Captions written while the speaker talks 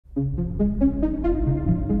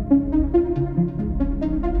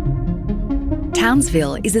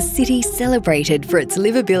Townsville is a city celebrated for its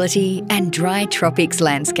livability and dry tropics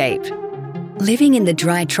landscape. Living in the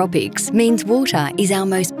dry tropics means water is our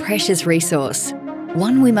most precious resource,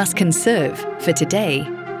 one we must conserve for today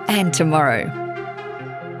and tomorrow.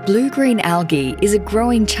 Blue-green algae is a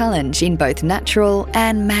growing challenge in both natural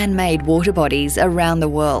and man-made water bodies around the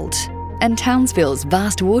world, and Townsville's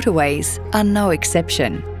vast waterways are no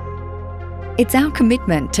exception. It's our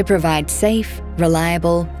commitment to provide safe,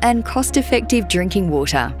 reliable and cost-effective drinking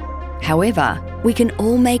water. However, we can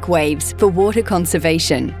all make waves for water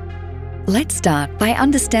conservation. Let's start by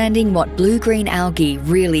understanding what blue-green algae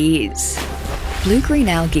really is. Blue-green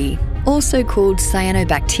algae, also called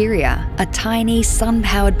cyanobacteria, are tiny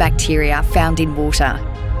sun-powered bacteria found in water.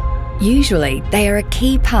 Usually, they are a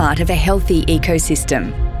key part of a healthy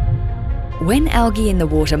ecosystem. When algae in the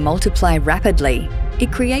water multiply rapidly,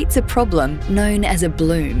 it creates a problem known as a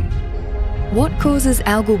bloom. What causes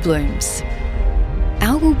algal blooms?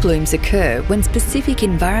 Algal blooms occur when specific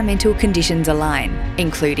environmental conditions align,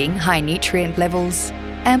 including high nutrient levels,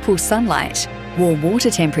 ample sunlight, warm water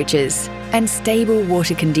temperatures, and stable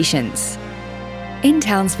water conditions. In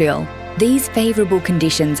Townsville, these favourable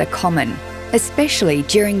conditions are common, especially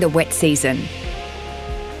during the wet season.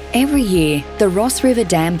 Every year, the Ross River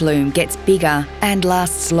Dam bloom gets bigger and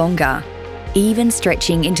lasts longer, even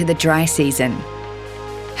stretching into the dry season.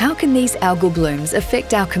 How can these algal blooms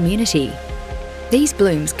affect our community? These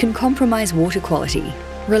blooms can compromise water quality,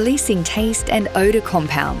 releasing taste and odour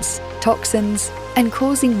compounds, toxins, and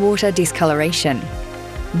causing water discoloration.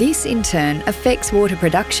 This in turn affects water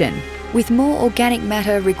production, with more organic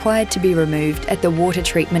matter required to be removed at the water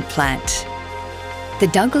treatment plant. The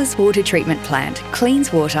Douglas Water Treatment Plant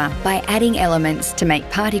cleans water by adding elements to make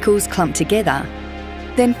particles clump together,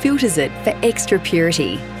 then filters it for extra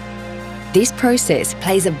purity. This process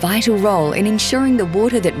plays a vital role in ensuring the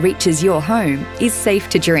water that reaches your home is safe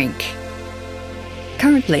to drink.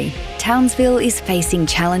 Currently, Townsville is facing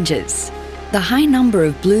challenges. The high number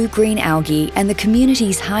of blue-green algae and the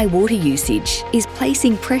community's high water usage is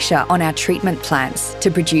placing pressure on our treatment plants to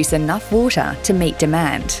produce enough water to meet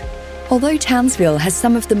demand. Although Townsville has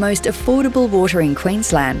some of the most affordable water in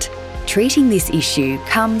Queensland, treating this issue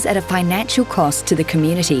comes at a financial cost to the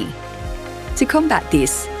community. To combat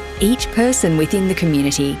this, each person within the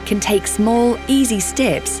community can take small, easy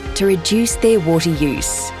steps to reduce their water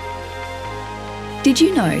use. Did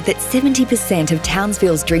you know that 70% of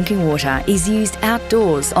Townsville's drinking water is used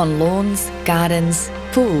outdoors on lawns, gardens,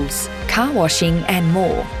 pools, car washing and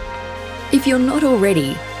more? If you're not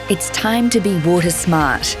already, it's time to be water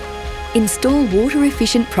smart. Install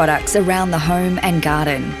water-efficient products around the home and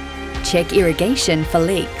garden. Check irrigation for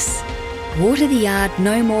leaks. Water the yard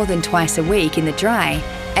no more than twice a week in the dry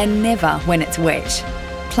and never when it's wet.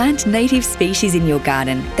 Plant native species in your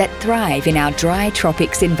garden that thrive in our dry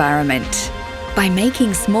tropics environment. By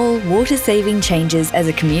making small water-saving changes as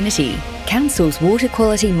a community, Council's water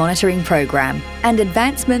quality monitoring program and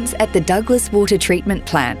advancements at the Douglas Water Treatment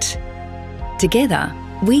Plant. Together,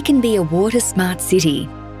 we can be a water-smart city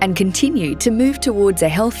and continue to move towards a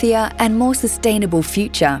healthier and more sustainable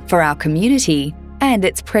future for our community and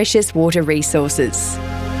its precious water resources.